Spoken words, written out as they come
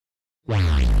Al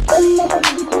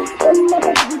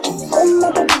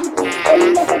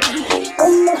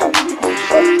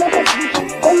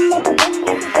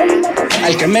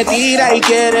que me tira y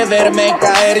quiere verme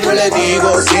caer, yo le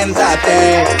digo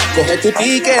siéntate. Coge tu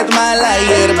ticket, mala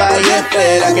hierba, y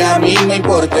espera que a mí me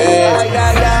importe.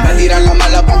 Me tiran la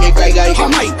mala pa' que caiga y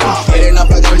Jamaica. Quieren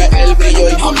apagarme el brillo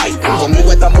y Jamaica.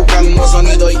 Conmigo están buscando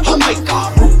sonido y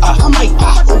Jamaica. A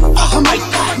Jamaica, a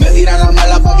Jamaica. Me tiran la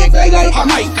mala pa' que caiga y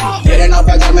Jamaica. Quieren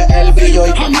apagarme el brillo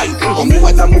y Jamaica. Conmigo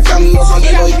están buscando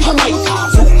sonido y Jamaica.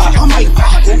 A Jamaica,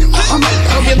 a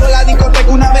Jamaica. Rompiendo la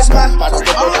discoteca una vez más, para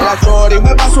que toda la chora y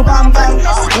mueva su bam bam.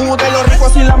 De los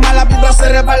ricos y las malas vibras se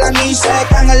resbalan y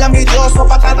secan. El envidioso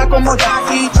patada como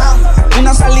Jackie Chan.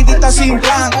 Una salidita sin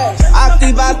plan,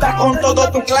 activada con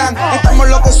todo tu clan. Estamos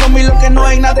lo que somos y lo que no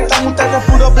hay nada. Están ustedes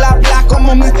puro bla bla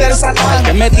como Mr. Satan. El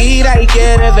que me tira y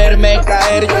quiere verme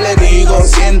caer, yo le digo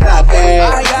siéntate.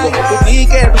 Coge tu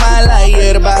ticket, mala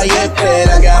hierba, y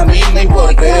espera que a mí me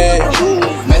importe.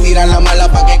 Me tiran la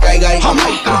mala pa' que caiga y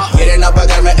Jamaica. Quieren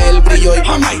apagarme el brillo y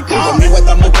Jamaica. Conmigo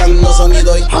están buscando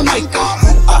sonido y Jamaica.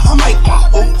 A Jamaica,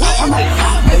 a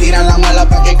Jamaica. Me tiran la mala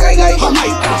pa' que caiga y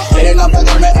Jamaica. Quieren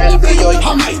apagarme el brillo y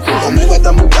Jamaica. Conmigo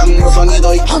están buscando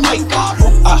sonido y Jamaica.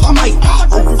 A Jamaica,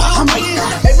 a Jamaica.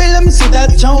 Baby, let me see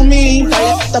that, show me.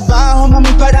 Dale hasta abajo,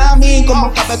 mami, para mí.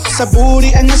 Como cabe ese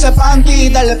booty en ese panty.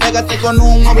 Dale, pégate con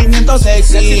un movimiento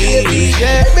sexy. Baby,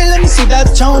 let me see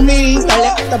that, show me. Dale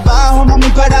hasta abajo, mami,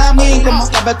 para mí. Como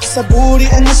cabe ese booty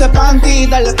en ese panty.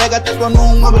 Dale, pégate con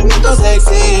un movimiento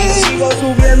sexy. Sigo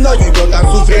subiendo y ellos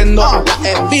están sufriendo. La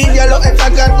envidia lo está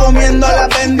carcomiendo. Las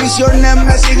bendiciones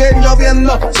me siguen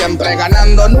lloviendo. Siempre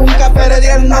ganando, nunca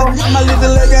perdiendo. My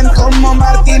little legend como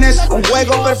Martínez. Un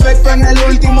juego perfecto en el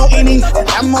último inning.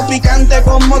 Estamos picante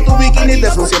como tu bikini.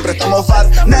 De flow siempre estamos fat,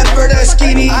 never the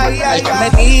skinny. Al que me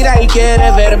tira y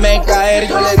quiere verme caer,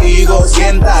 yo le digo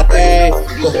siéntate.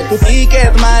 Coge tu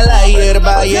ticket, mala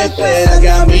hierba, y espera que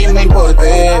a mí me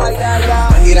importe.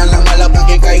 Me tiran la mala pa'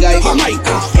 que caiga y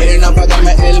Jamaica. Quieren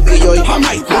apagarme el brillo y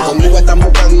Jamaica. Conmigo están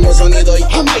buscando sonido y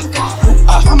Jamaica.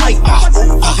 A Jamaica,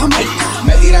 a Jamaica.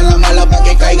 Me tiran la mala pa'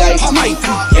 que caiga y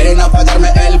Jamaica. Quieren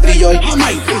apagarme el brillo y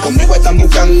Jamaica. Conmigo están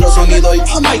buscando sonido y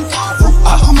Jamaica.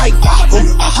 A Jamaica,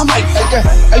 a Jamaica.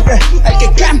 El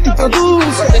que canta y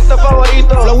produce. Artista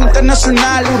favorito. Flow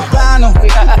internacional, urbano.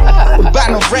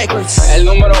 Urbano Records. El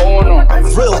número 1.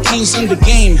 Real Kings in the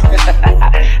game.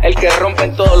 El que rompe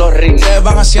en todos los rings. Ustedes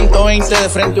van a 120 de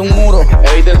frente a un muro.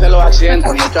 Evítense los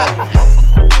accidentes, muchachos.